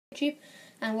YouTube,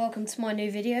 and welcome to my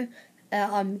new video.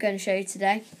 I'm going to show you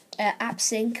today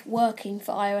AppSync working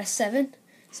for iOS 7.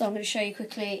 So I'm going to show you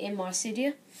quickly in my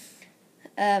Cydia.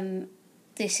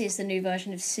 This is the new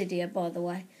version of Cydia, by the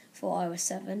way, for iOS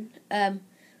 7.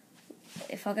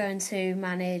 If I go into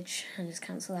Manage and just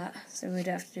cancel that, so we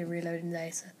don't have to do reloading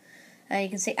data. You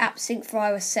can see AppSync for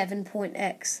iOS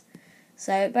 7.x.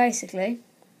 So basically,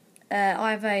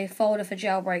 I have a folder for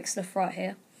jailbreak stuff right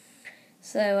here.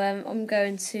 So I'm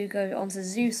going to go onto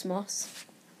ZeusMos.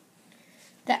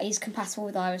 That is compatible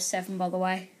with iOS 7, by the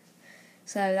way.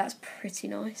 So that's pretty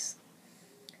nice.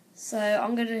 So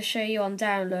I'm going to show you on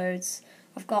downloads.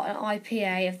 I've got an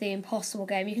IPA of the Impossible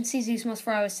game. You can see ZeusMos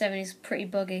for iOS 7 is pretty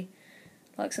buggy.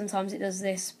 Like sometimes it does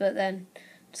this, but then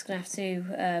I'm just going to have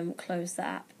to close the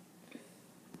app.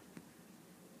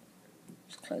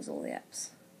 Just close all the apps.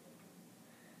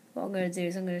 What I'm going to do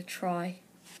is I'm going to try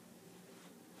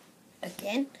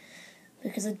again,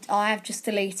 because I have just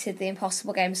deleted the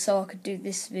Impossible game so I could do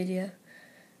this video.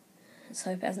 Let's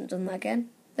hope it hasn't done that again.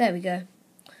 There we go.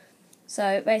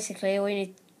 So basically,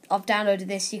 I've downloaded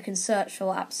this. You can search for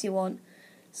what apps you want.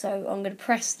 So I'm going to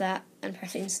press that and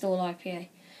press install IPA,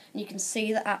 and you can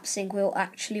see that AppSync will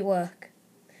actually work.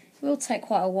 It will take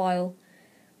quite a while,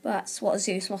 but that's what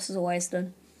ZeusMos has always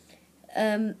done.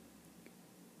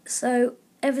 So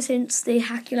ever since the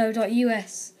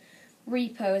hackulo.us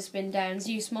repo has been down,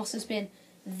 ZeusMos has been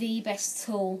the best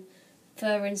tool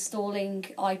for installing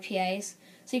IPAs.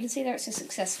 So you can see there it's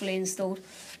successfully installed,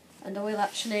 and I will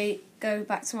actually go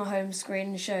back to my home screen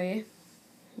and show you.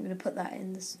 I'm going to put that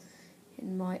in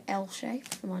my L shape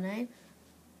for my name.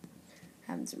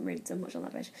 I haven't really done much on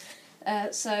that page.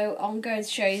 So I'm going to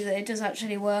show you that it does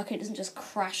actually work. It doesn't just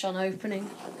crash on opening.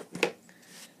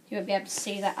 You won't be able to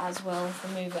see that as well. If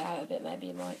I move it out a bit, maybe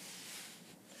you might.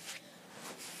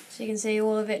 So you can see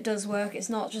all of it does work. It's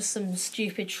not just some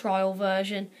stupid trial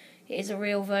version. It is a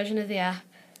real version of the app.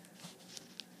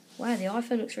 Wow, the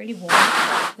iPhone looks really warm.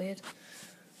 That's weird.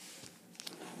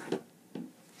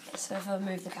 So if I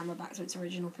move the camera back to its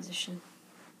original position.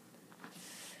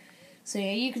 So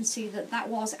yeah, you can see that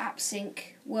was AppSync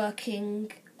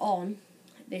working on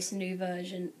this new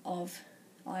version of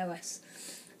iOS.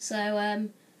 So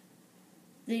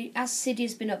as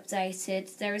Cydia's been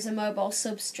updated, there is a mobile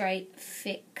substrate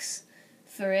fix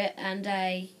for it and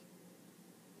a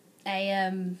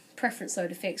preference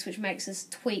loader fix, which makes us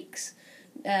tweaks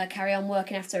carry on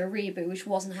working after a reboot, which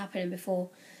wasn't happening before,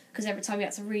 because every time you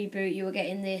had to reboot you were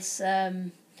getting this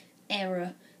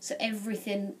error. So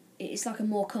everything, it's like a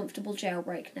more comfortable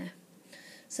jailbreak now.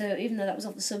 So even though that was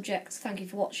off the subject, thank you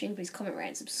for watching. Please comment, rate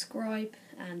and subscribe,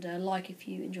 and like if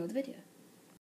you enjoyed the video.